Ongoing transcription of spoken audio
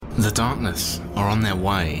The Darkness are on their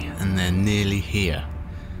way, and they're nearly here.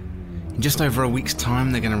 In just over a week's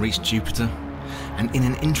time, they're going to reach Jupiter, and in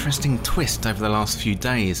an interesting twist over the last few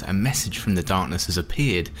days, a message from the Darkness has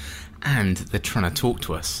appeared, and they're trying to talk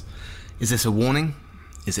to us. Is this a warning?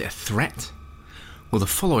 Is it a threat? Well, the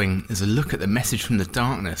following is a look at the message from the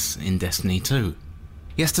Darkness in Destiny 2.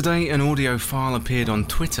 Yesterday, an audio file appeared on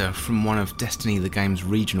Twitter from one of Destiny the game's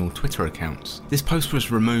regional Twitter accounts. This post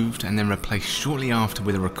was removed and then replaced shortly after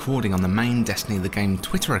with a recording on the main Destiny the game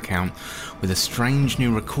Twitter account with a strange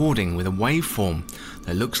new recording with a waveform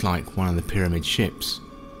that looks like one of the pyramid ships.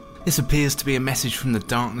 This appears to be a message from the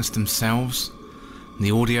Darkness themselves.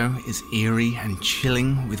 The audio is eerie and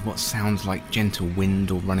chilling with what sounds like gentle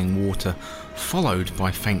wind or running water, followed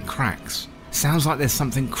by faint cracks. Sounds like there's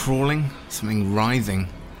something crawling, something writhing,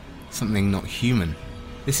 something not human.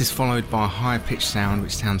 This is followed by a higher pitched sound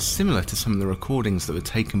which sounds similar to some of the recordings that were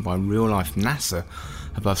taken by real-life NASA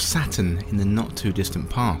above Saturn in the not too distant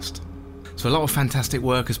past. So a lot of fantastic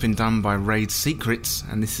work has been done by Raid Secrets,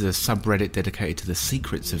 and this is a subreddit dedicated to the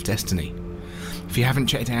secrets of Destiny. If you haven't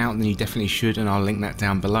checked it out, then you definitely should, and I'll link that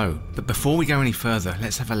down below. But before we go any further,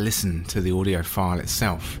 let's have a listen to the audio file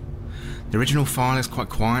itself. The original file is quite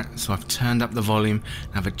quiet, so I've turned up the volume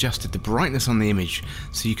and I've adjusted the brightness on the image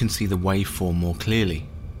so you can see the waveform more clearly.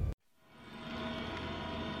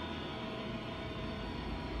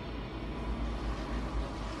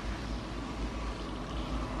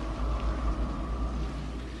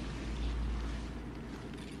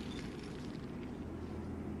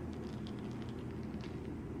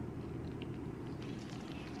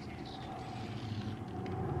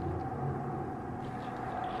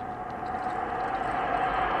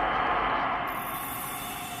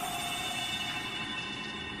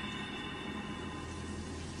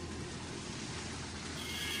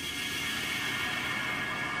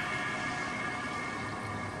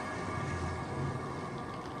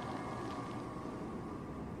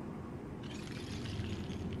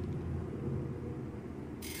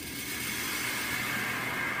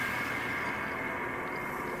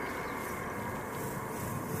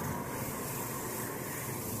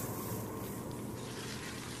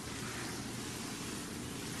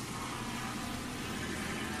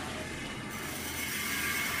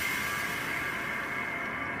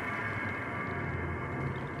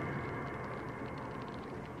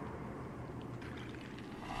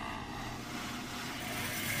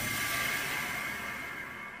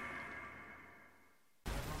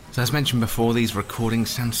 So as mentioned before, these recordings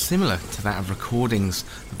sound similar to that of recordings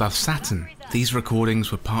above Saturn. These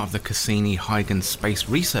recordings were part of the Cassini-Huygens Space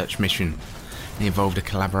Research Mission. They involved a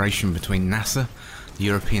collaboration between NASA, the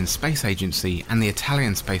European Space Agency and the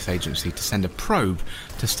Italian Space Agency to send a probe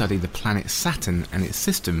to study the planet Saturn and its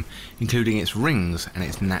system, including its rings and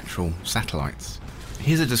its natural satellites.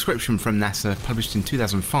 Here's a description from NASA published in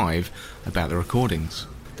 2005 about the recordings.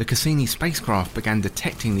 The Cassini spacecraft began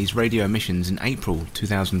detecting these radio emissions in April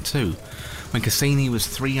 2002, when Cassini was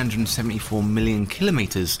 374 million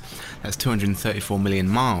kilometers, that's 234 million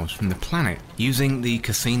miles from the planet. Using the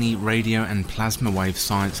Cassini radio and plasma wave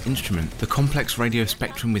science instrument, the complex radio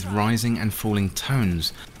spectrum with rising and falling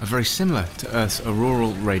tones are very similar to Earth's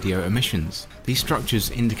auroral radio emissions. These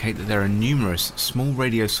structures indicate that there are numerous small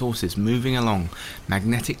radio sources moving along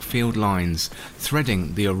magnetic field lines,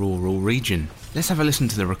 threading the auroral region. Let's have a listen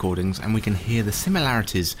to the recordings and we can hear the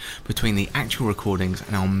similarities between the actual recordings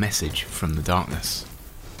and our message from the Darkness.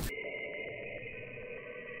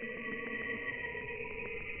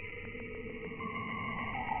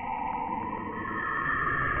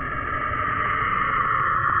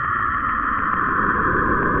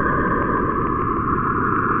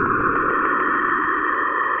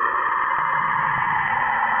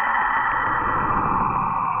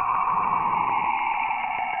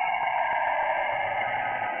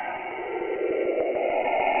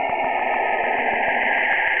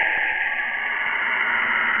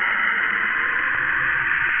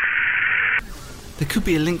 There could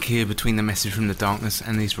be a link here between the message from the Darkness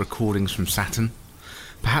and these recordings from Saturn.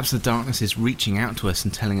 Perhaps the Darkness is reaching out to us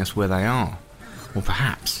and telling us where they are. Or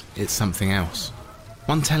perhaps it's something else.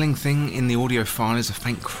 One telling thing in the audio file is a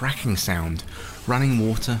faint cracking sound, running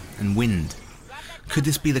water and wind. Could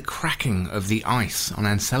this be the cracking of the ice on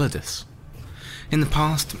Enceladus? In the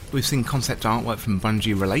past, we've seen concept artwork from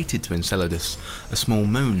Bungie related to Enceladus, a small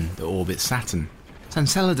moon that orbits Saturn. So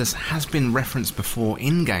Enceladus has been referenced before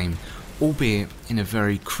in-game, albeit in a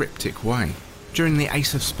very cryptic way. During the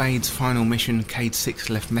Ace of Spades final mission, Cayde 6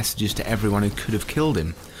 left messages to everyone who could have killed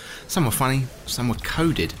him. Some were funny, some were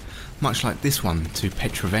coded, much like this one to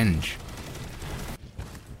Petrevenge.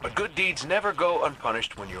 But good deeds never go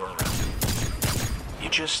unpunished when you're around. You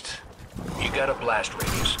You got a blast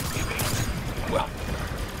radius, maybe. Well,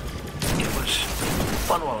 it was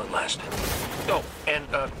fun while it lasted. Oh, and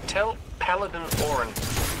tell Paladin Orin,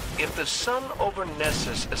 if the sun over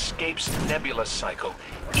Nessus escapes nebula cycle,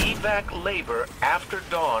 evac labor after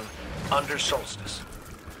dawn under solstice.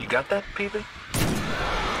 You got that, Peavy?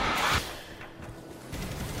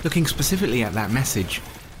 Looking specifically at that message,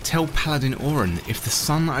 tell Paladin Orin if the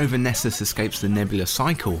sun over Nessus escapes the nebula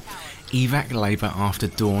cycle, evac labour after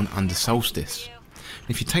dawn under solstice.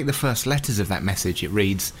 If you take the first letters of that message, it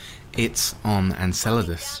reads, "It's on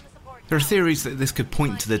Enceladus." There are theories that this could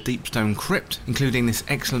point to the Deepstone Crypt, including this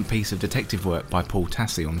excellent piece of detective work by Paul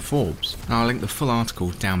Tassi on Forbes, and I'll link the full article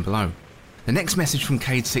down below. The next message from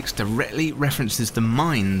Cade 6 directly references the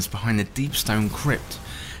minds behind the Deepstone Crypt,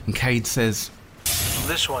 and Cade says,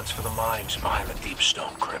 "This one's for the minds behind the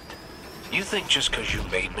Deepstone Crypt. You think just because you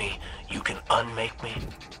made me, you can unmake me?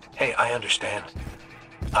 Hey, I understand.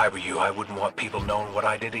 If I were you, I wouldn't want people knowing what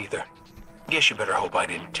I did either. Guess you better hope I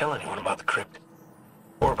didn't tell anyone about the crypt.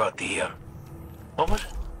 Or about the, what was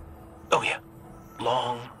it? Oh yeah,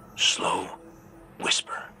 long, slow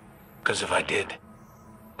whisper. Because if I did,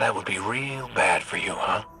 that would be real bad for you,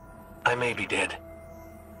 huh? I may be dead,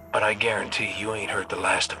 but I guarantee you ain't heard the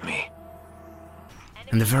last of me."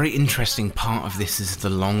 And the very interesting part of this is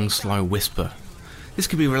the long, slow whisper. This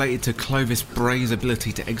could be related to Clovis Bray's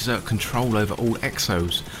ability to exert control over all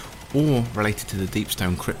exos, or related to the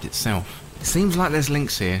Deepstone Crypt itself. It seems like there's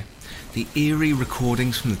links here. The eerie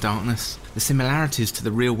recordings from the darkness, the similarities to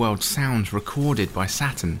the real-world sounds recorded by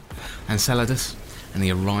Saturn, Enceladus, and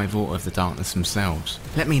the arrival of the darkness themselves.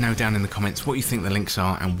 Let me know down in the comments what you think the links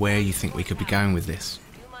are and where you think we could be going with this.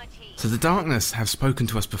 So the darkness have spoken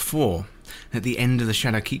to us before. At the end of the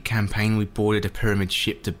Shadowkeep campaign, we boarded a pyramid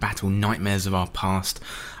ship to battle nightmares of our past,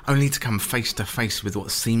 only to come face to face with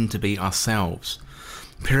what seemed to be ourselves.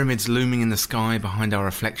 Pyramids looming in the sky behind our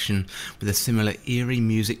reflection, with a similar eerie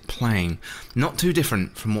music playing, not too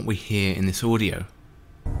different from what we hear in this audio.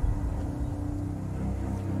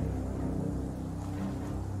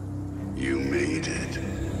 You made it.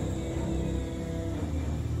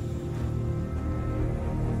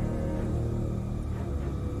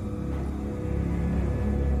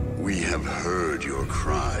 We have heard your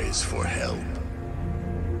cries for help,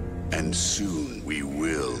 and soon we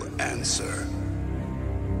will answer.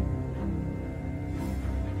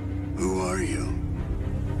 Who are you?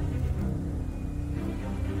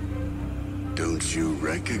 Don't you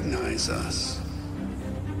recognize us?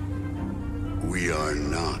 We are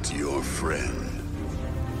not your friend.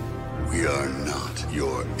 We are not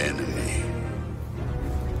your enemy.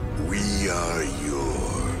 We are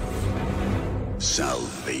your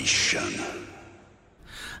salvation.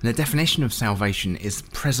 And the definition of salvation is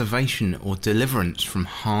preservation or deliverance from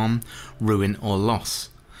harm, ruin or loss.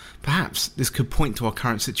 Perhaps this could point to our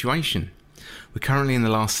current situation. We're currently in the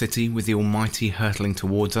last city with the Almighty hurtling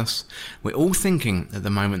towards us. We're all thinking at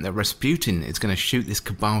the moment that Rasputin is going to shoot this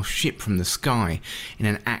Cabal ship from the sky in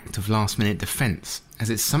an act of last-minute defence,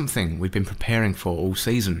 as it's something we've been preparing for all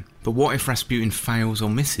season. But what if Rasputin fails or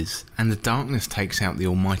misses, and the darkness takes out the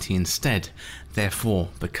Almighty instead, therefore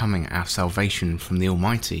becoming our salvation from the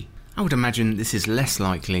Almighty? I would imagine this is less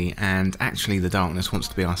likely, and actually the darkness wants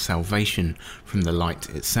to be our salvation from the light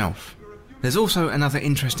itself. There's also another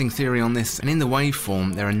interesting theory on this, and in the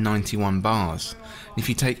waveform there are 91 bars. And if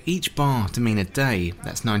you take each bar to mean a day,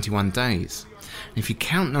 that's 91 days. And if you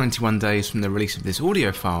count 91 days from the release of this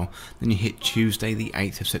audio file, then you hit Tuesday the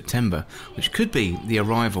 8th of September, which could be the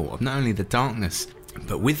arrival of not only the darkness,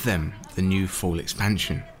 but with them, the new fall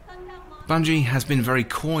expansion. Bungie has been very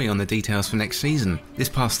coy on the details for next season. This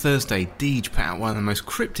past Thursday, Deej put out one of the most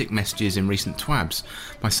cryptic messages in recent twabs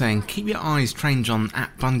by saying, "Keep your eyes trained on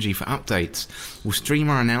 @Bungie for updates. We'll stream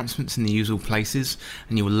our announcements in the usual places,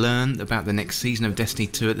 and you will learn about the next season of Destiny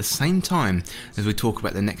 2 at the same time as we talk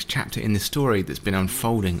about the next chapter in this story that's been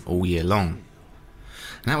unfolding all year long."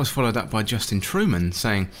 And that was followed up by Justin Truman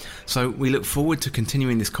saying, "So we look forward to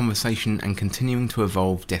continuing this conversation and continuing to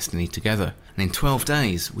evolve Destiny together. And in 12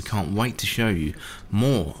 days, we can't wait to show you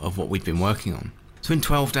more of what we've been working on." So in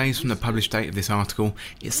 12 days from the published date of this article,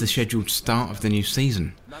 it's the scheduled start of the new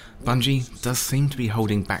season. Bungie does seem to be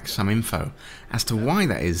holding back some info. As to why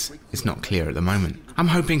that is, it's not clear at the moment. I'm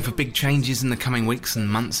hoping for big changes in the coming weeks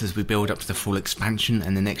and months as we build up to the full expansion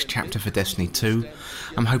and the next chapter for Destiny 2.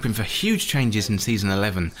 I'm hoping for huge changes in Season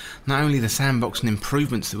 11, not only the sandbox and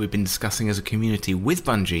improvements that we've been discussing as a community with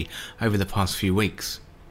Bungie over the past few weeks.